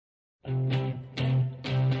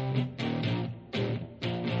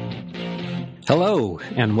Hello,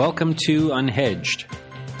 and welcome to Unhedged,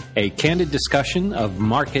 a candid discussion of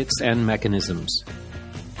markets and mechanisms.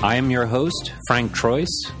 I am your host, Frank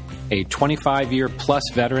Troyes, a 25-year-plus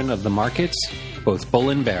veteran of the markets, both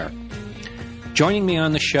bull and bear. Joining me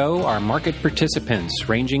on the show are market participants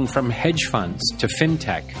ranging from hedge funds to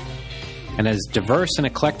fintech, and as diverse and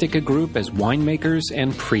eclectic a group as winemakers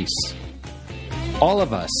and priests. All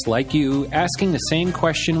of us, like you, asking the same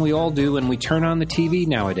question we all do when we turn on the TV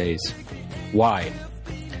nowadays. Why?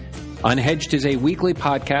 Unhedged is a weekly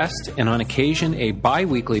podcast and on occasion a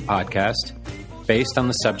bi-weekly podcast based on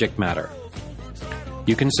the subject matter.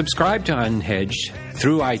 You can subscribe to Unhedged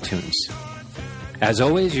through iTunes. As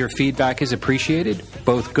always, your feedback is appreciated,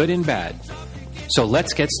 both good and bad. So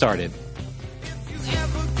let's get started.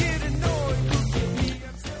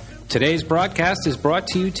 Today's broadcast is brought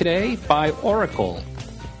to you today by Oracle.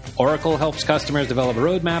 Oracle helps customers develop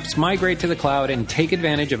roadmaps, migrate to the cloud, and take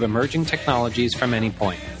advantage of emerging technologies from any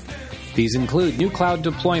point. These include new cloud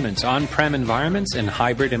deployments, on-prem environments, and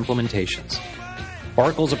hybrid implementations.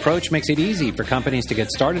 Oracle's approach makes it easy for companies to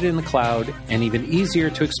get started in the cloud and even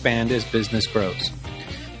easier to expand as business grows.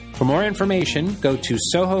 For more information, go to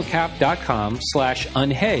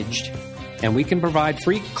sohocap.com/unhedged, and we can provide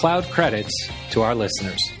free cloud credits to our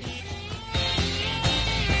listeners.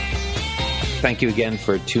 Thank you again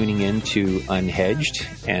for tuning in to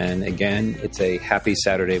Unhedged. And again, it's a happy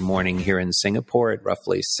Saturday morning here in Singapore at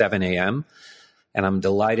roughly 7 a.m. And I'm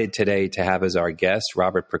delighted today to have as our guest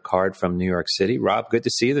Robert Picard from New York City. Rob, good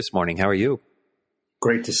to see you this morning. How are you?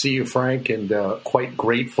 Great to see you, Frank, and quite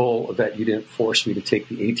grateful that you didn't force me to take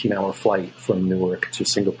the 18-hour flight from Newark to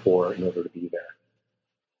Singapore in order to be there.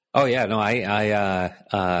 Oh yeah, no,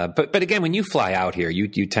 but again, when you fly out here,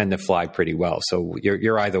 you tend to fly pretty well. So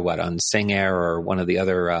you're either on Sing Air or one of the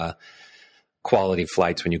other quality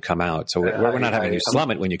flights when you come out. So we're not having you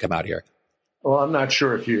slum it when you come out here. Well, I'm not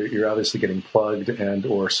sure if you're obviously getting plugged and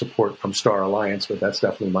or support from Star Alliance, but that's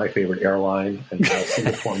definitely my favorite airline, and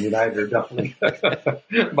Singapore and United are definitely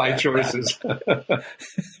my choices. Good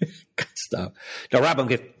stuff. Now, Rob,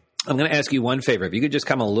 I'm going to ask you one favor. If you could just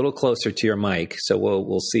come a little closer to your mic, so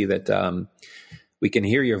we'll see that we can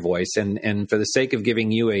hear your voice. And for the sake of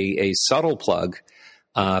giving you a subtle plug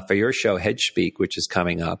for your show, Hedge Speak, which is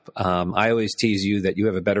coming up, I always tease you that you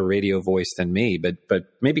have a better radio voice than me. But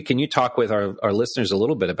maybe can you talk with our listeners a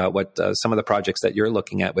little bit about what some of the projects that you're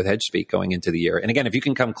looking at with Hedge Speak going into the year? And again, if you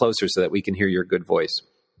can come closer so that we can hear your good voice.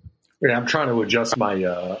 Yeah, I'm trying to adjust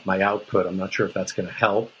my my output. I'm not sure if that's going to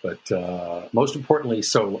help, but most importantly,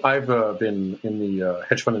 so I've been in the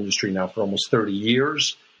hedge fund industry now for almost 30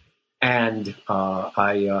 years, and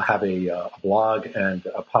I have a blog and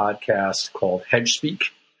a podcast called Hedge Speak,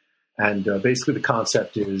 and basically the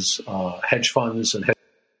concept is hedge funds and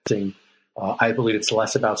hedging. I believe it's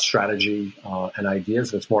less about strategy and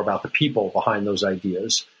ideas, and it's more about the people behind those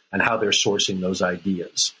ideas and how they're sourcing those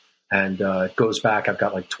ideas. And it goes back, I've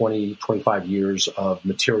got like 20, 25 years of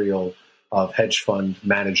material of hedge fund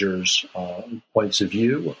managers' points of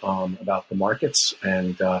view about the markets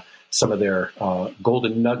and some of their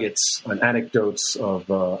golden nuggets and anecdotes of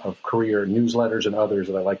career newsletters and others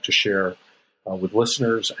that I like to share with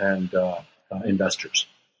listeners and investors.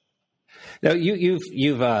 Now, you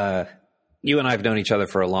and I have known each other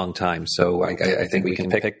for a long time, so I think we can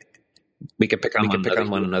pick on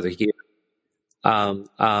one another here. Well,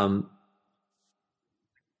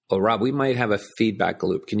 Rob, we might have a feedback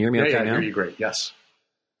loop. Can you hear me okay now? Yeah, I hear you great. Yes.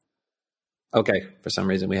 Okay. For some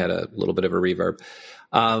reason, we had a little bit of a reverb.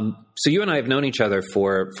 So you and I have known each other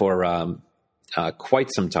for quite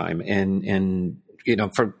some time, and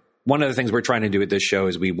for one of the things we're trying to do with this show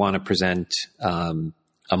is we want to present a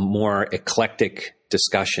more eclectic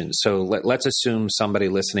discussion. So let's assume somebody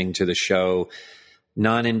listening to the show,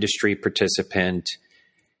 non-industry participant.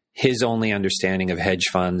 His only understanding of hedge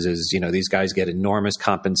funds is, these guys get enormous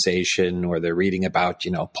compensation, or they're reading about,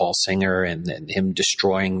 Paul Singer and him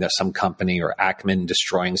destroying some company, or Ackman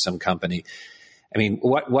destroying some company. I mean,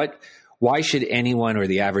 why should anyone or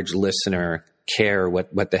the average listener care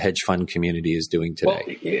what the hedge fund community is doing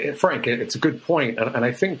today? Well, Frank, it's a good point. And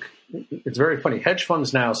I think it's very funny. Hedge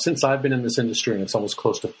funds now, since I've been in this industry, and it's almost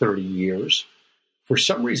close to 30 years, for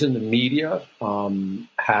some reason, the media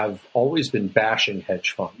have always been bashing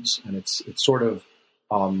hedge funds, and it's sort of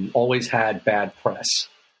always had bad press.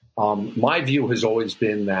 My view has always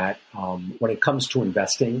been that when it comes to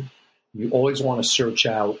investing, you always want to search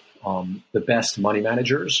out the best money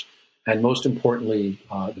managers, and most importantly,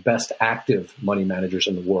 the best active money managers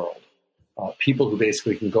in the world. People who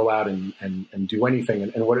basically can go out and do anything.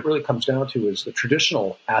 And what it really comes down to is the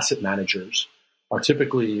traditional asset managers are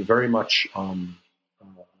typically very much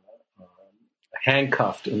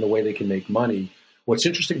handcuffed in the way they can make money. What's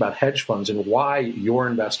interesting about hedge funds and why your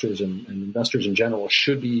investors and investors in general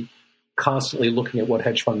should be constantly looking at what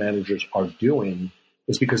hedge fund managers are doing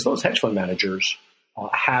is because those hedge fund managers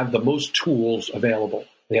have the most tools available.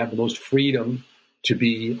 They have the most freedom to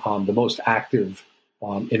be the most active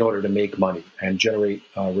in order to make money and generate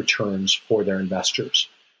returns for their investors.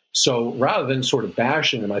 So rather than sort of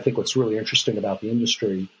bashing them, I think what's really interesting about the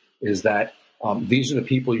industry is that these are the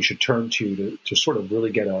people you should turn to sort of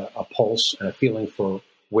really get a pulse and a feeling for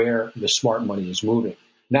where the smart money is moving.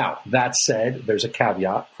 Now, that said, there's a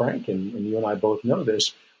caveat, Frank, and you and I both know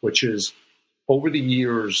this, which is over the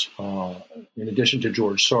years, in addition to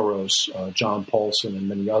George Soros, John Paulson, and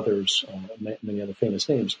many others, many other famous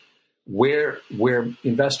names, where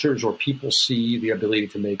investors or people see the ability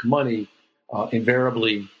to make money,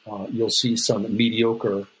 invariably you'll see some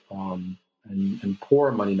mediocre and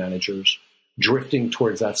poor money managers drifting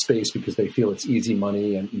towards that space because they feel it's easy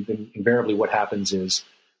money. And invariably what happens is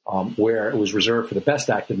where it was reserved for the best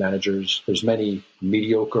active managers, there's many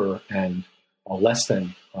mediocre and less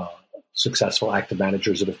than successful active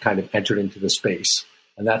managers that have kind of entered into the space.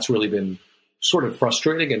 And that's really been sort of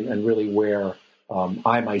frustrating and really where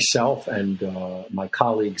I myself and my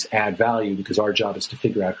colleagues add value because our job is to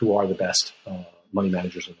figure out who are the best money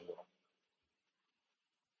managers in the world.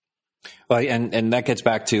 Well, and that gets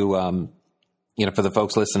back to, for the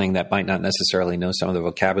folks listening that might not necessarily know some of the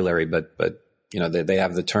vocabulary, but they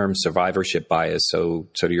have the term survivorship bias. So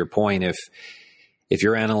to your point, if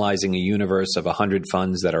you're analyzing a universe of 100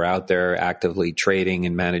 funds that are out there actively trading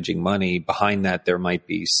and managing money, behind that there might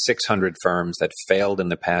be 600 firms that failed in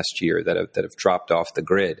the past year that have dropped off the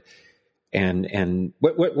grid. And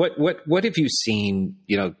what have you seen?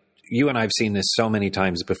 You and I've seen this so many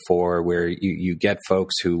times before, where you get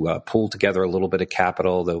folks who pool together a little bit of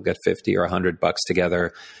capital. They'll get $50 or $100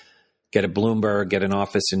 together, get a Bloomberg, get an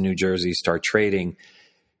office in New Jersey, start trading.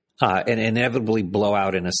 And inevitably blow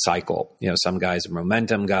out in a cycle. Some guys are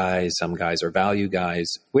momentum guys, some guys are value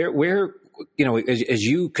guys. Where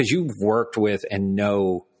because you've worked with and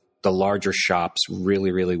know the larger shops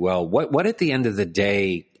really, really well. What at the end of the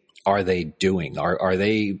day are they doing? Are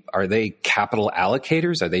they capital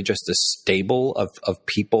allocators? Are they just a stable of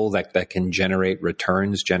people that can generate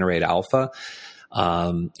returns, generate alpha?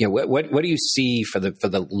 What do you see for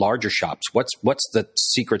the larger shops? What's the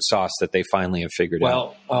secret sauce that they finally have figured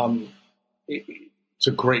out? Well, it's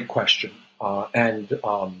a great question. And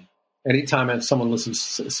anytime someone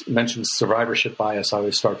mentions survivorship bias, I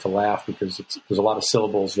always start to laugh because there's a lot of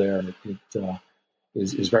syllables there, and it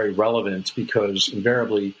is very relevant because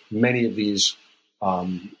invariably many of these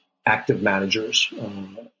active managers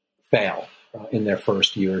fail in their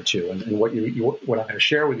first year or two. And what I'm going to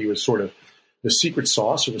share with you is sort of the secret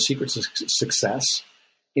sauce or the secret to success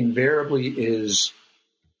invariably is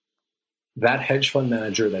that hedge fund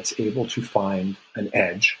manager that's able to find an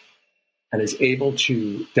edge and is able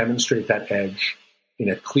to demonstrate that edge in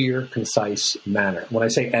a clear, concise manner. When I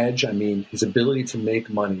say edge, I mean his ability to make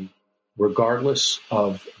money regardless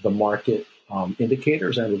of the market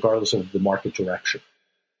indicators and regardless of the market direction.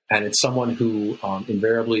 And it's someone who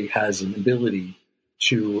invariably has an ability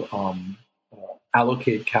to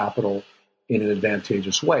allocate capital in an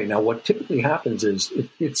advantageous way. Now, what typically happens is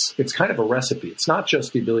it's kind of a recipe. It's not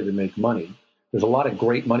just the ability to make money. There's a lot of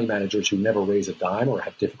great money managers who never raise a dime or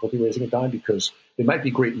have difficulty raising a dime because they might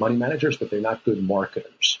be great money managers, but they're not good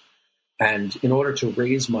marketers. And in order to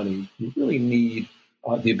raise money, you really need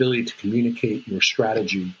the ability to communicate your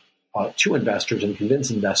strategy to investors and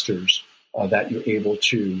convince investors that you're able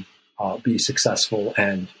to be successful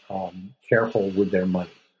and careful with their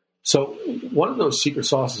money. So one of those secret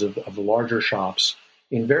sauces of the larger shops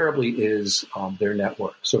invariably is their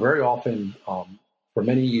network. So very often, for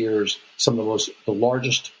many years, some of the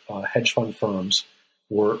largest hedge fund firms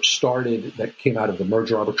were started that came out of the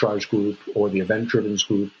merger arbitrage group or the event-driven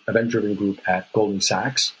group at Goldman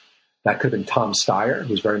Sachs. That could have been Tom Steyer,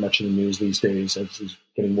 who's very much in the news these days as he's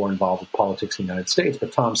getting more involved with politics in the United States.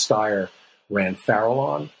 But Tom Steyer ran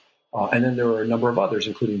Farallon. And then there were a number of others,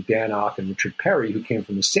 including Dan Ock and Richard Perry, who came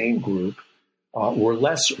from the same group, were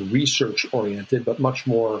less research-oriented, but much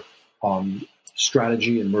more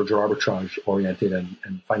strategy and merger arbitrage-oriented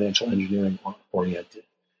and financial engineering-oriented.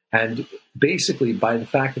 And basically, by the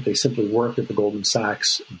fact that they simply worked at the Goldman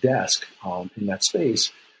Sachs desk in that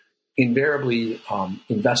space, invariably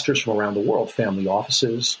investors from around the world, family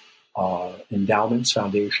offices, endowments,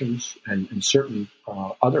 foundations, and certain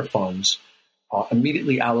other funds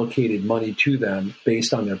immediately allocated money to them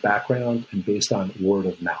based on their background and based on word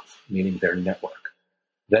of mouth, meaning their network.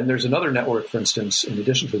 Then there's another network, for instance, in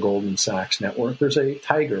addition to the Goldman Sachs network, there's a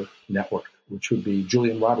Tiger network, which would be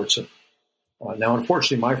Julian Robertson. Now,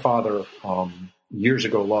 unfortunately, my father years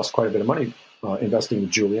ago lost quite a bit of money investing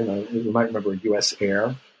with Julian. You might remember US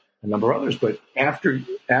Air, a number of others. But after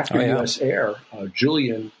US Air,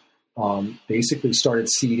 Julian basically started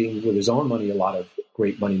seeding with his own money a lot of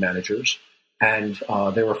great money managers. And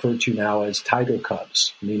they're referred to now as Tiger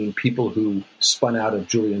Cubs, meaning people who spun out of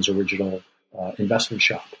Julian's original investment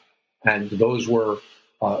shop. And those were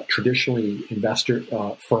traditionally investor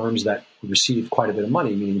firms that received quite a bit of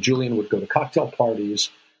money, meaning Julian would go to cocktail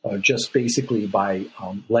parties just basically by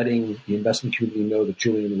letting the investment community know that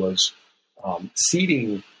Julian was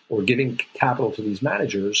seeding or giving capital to these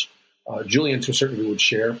managers. Julian, to a certain degree, would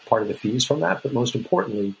share part of the fees from that, but most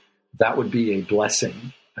importantly, that would be a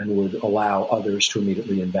blessing and would allow others to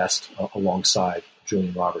immediately invest alongside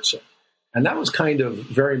Julian Robertson. And that was kind of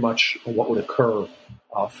very much what would occur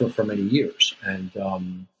for many years.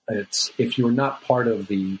 And if you're not part of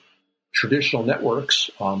the traditional networks,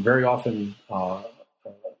 very often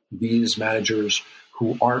these managers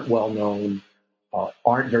who aren't well known,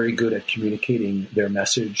 aren't very good at communicating their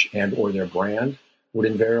message and or their brand, would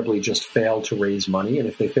invariably just fail to raise money. And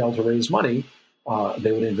if they fail to raise money,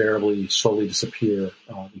 they would invariably slowly disappear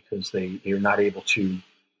because they are not able to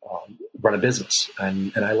run a business.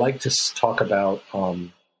 And I like to talk about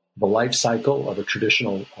the life cycle of a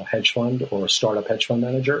traditional hedge fund or a startup hedge fund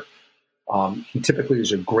manager. He typically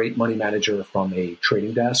is a great money manager from a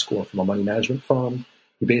trading desk or from a money management firm.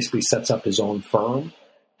 He basically sets up his own firm,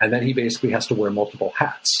 and then he basically has to wear multiple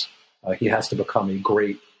hats. He has to become a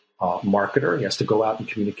great marketer. He has to go out and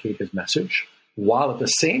communicate his message, while at the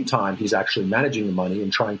same time he's actually managing the money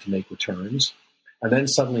and trying to make returns. And then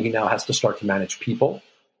suddenly he now has to start to manage people,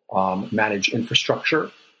 manage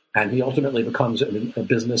infrastructure, and he ultimately becomes a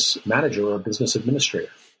business manager or a business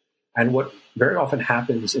administrator. And what very often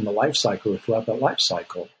happens in the life cycle or throughout that life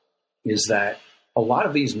cycle is that a lot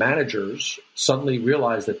of these managers suddenly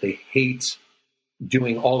realize that they hate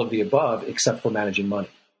doing all of the above except for managing money.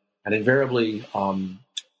 And invariably,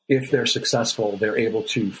 if they're successful, they're able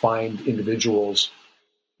to find individuals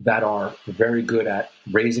that are very good at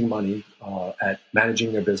raising money, at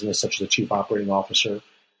managing their business, such as a chief operating officer,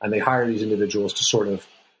 and they hire these individuals to sort of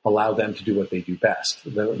allow them to do what they do best.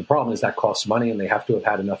 The problem is that costs money, and they have to have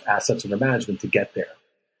had enough assets under management to get there.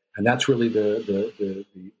 And that's really the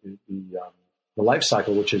life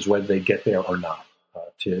cycle, which is whether they get there or not,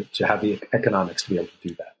 to have the economics to be able to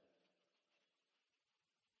do that.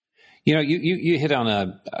 You know, you hit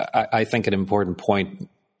on I think an important point,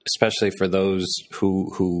 especially for those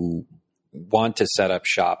who want to set up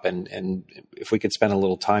shop, and if we could spend a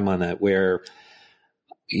little time on that, where,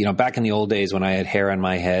 you know, back in the old days when I had hair on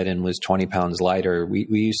my head and was 20 pounds lighter, we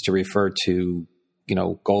used to refer to, you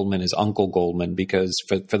know, Goldman as Uncle Goldman, because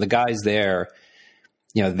for the guys there,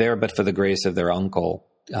 you know, there but for the grace of their uncle.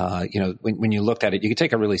 You know, when you looked at it, you could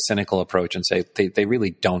take a really cynical approach and say they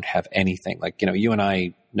really don't have anything. Like, you know, you and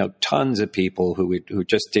I know tons of people who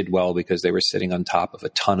just did well because they were sitting on top of a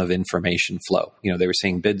ton of information flow. You know, they were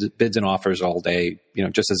seeing bids and offers all day, you know,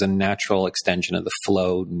 just as a natural extension of the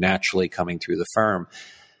flow naturally coming through the firm.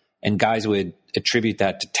 And guys would attribute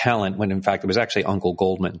that to talent when in fact it was actually Uncle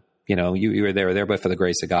Goldman. You know, you were there but for the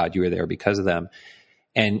grace of God, you were there because of them.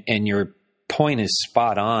 And your point is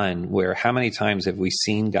spot on, where how many times have we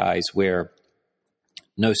seen guys where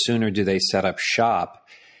no sooner do they set up shop,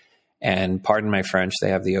 and pardon my French, they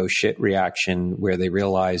have the oh shit reaction where they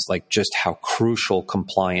realize like just how crucial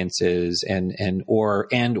compliance is, and or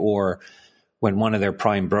when one of their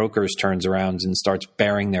prime brokers turns around and starts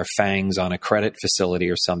bearing their fangs on a credit facility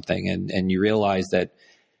or something, and you realize that,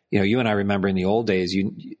 you know, you and I remember in the old days,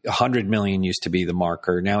 100 million used to be the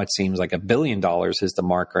marker. Now it seems like $1 billion is the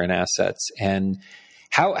marker in assets. And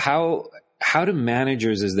how do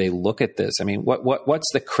managers, as they look at this, I mean,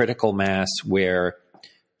 what's the critical mass where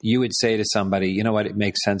you would say to somebody, you know what, it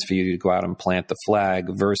makes sense for you to go out and plant the flag,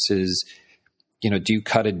 versus, you know, do you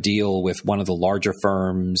cut a deal with one of the larger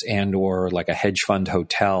firms and or like a hedge fund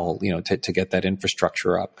hotel, you know, to get that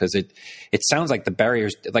infrastructure up? Because it sounds like the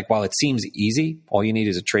barriers, like while it seems easy, all you need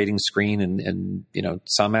is a trading screen and you know,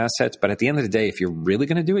 some assets. But at the end of the day, if you're really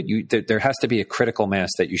going to do it, there has to be a critical mass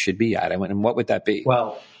that you should be at. And what would that be?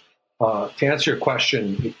 Well, to answer your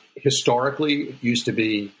question, historically, it used to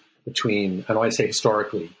be between, and when I say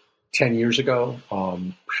historically, 10 years ago,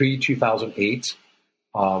 pre-2008,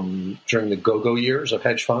 during the go-go years of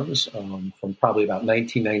hedge funds, from probably about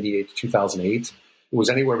 1998 to 2008, it was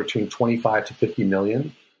anywhere between 25 to 50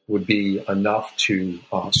 million would be enough to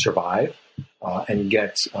survive and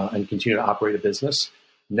get and continue to operate a business.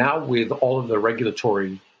 Now, with all of the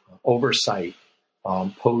regulatory oversight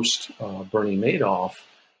post Bernie Madoff,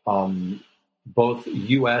 both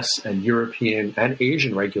U.S. and European and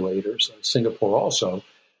Asian regulators, Singapore also,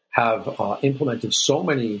 have implemented so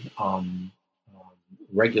many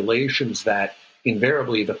regulations that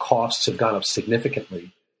invariably the costs have gone up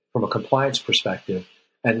significantly from a compliance perspective.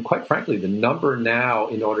 And quite frankly, the number now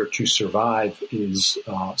in order to survive is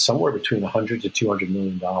somewhere between $100 to $200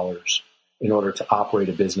 million in order to operate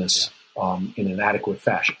a business in an adequate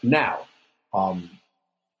fashion. Now,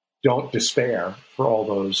 don't despair for all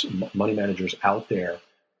those money managers out there.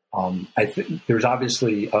 I think there's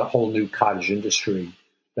obviously a whole new cottage industry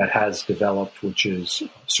that has developed, which is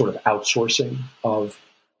sort of outsourcing of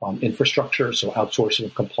infrastructure, so outsourcing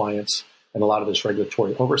of compliance and a lot of this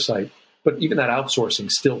regulatory oversight. But even that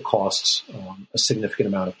outsourcing still costs a significant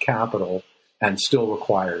amount of capital and still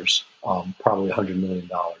requires probably $100 million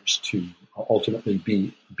to ultimately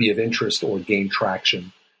be of interest or gain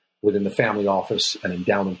traction within the family office and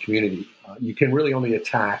endowment community. You can really only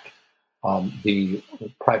attack the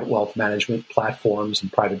private wealth management platforms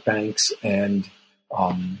and private banks and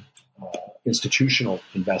institutional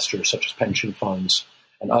investors such as pension funds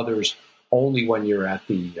and others only when you're at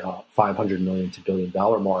the $500 million to $1 billion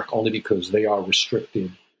mark, only because they are restricted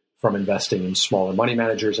from investing in smaller money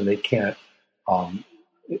managers, and they can't.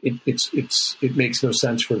 It makes no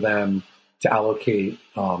sense for them to allocate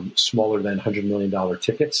smaller than $100 million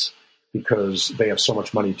tickets because they have so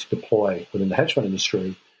much money to deploy within the hedge fund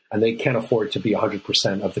industry, and they can't afford to be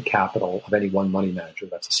 100% of the capital of any one money manager.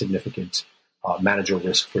 That's a significant manager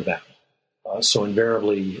risk for them. So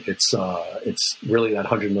invariably, it's really that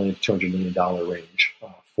 $100 million to $200 million range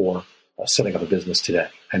for setting up a business today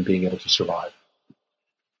and being able to survive.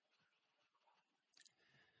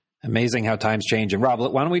 Amazing how times change. And Rob,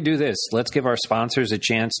 why don't we do this? Let's give our sponsors a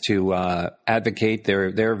chance to advocate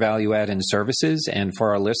their value add in services. And for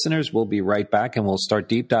our listeners, we'll be right back and we'll start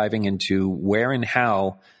deep diving into where and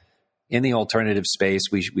how in the alternative space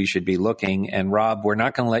we should be looking. And Rob, we're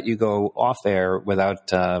not going to let you go off air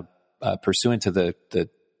without pursuant to the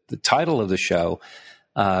title of the show.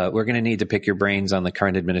 We're going to need to pick your brains on the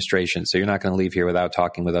current administration. So you're not going to leave here without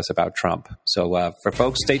talking with us about Trump. So for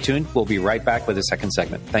folks, stay tuned. We'll be right back with the second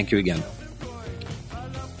segment. Thank you again.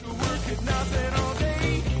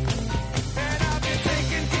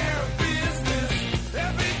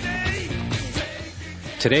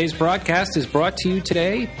 Today's broadcast is brought to you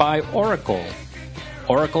today by Oracle.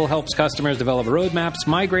 Oracle helps customers develop roadmaps,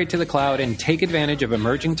 migrate to the cloud, and take advantage of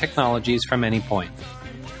emerging technologies from any point.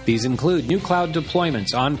 These include new cloud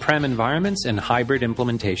deployments, on-prem environments, and hybrid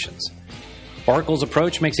implementations. Oracle's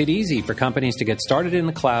approach makes it easy for companies to get started in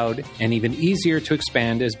the cloud and even easier to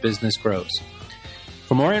expand as business grows.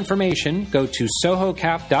 For more information, go to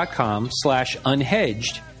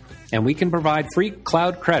sohocap.com/unhedged, and we can provide free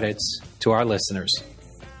cloud credits to our listeners.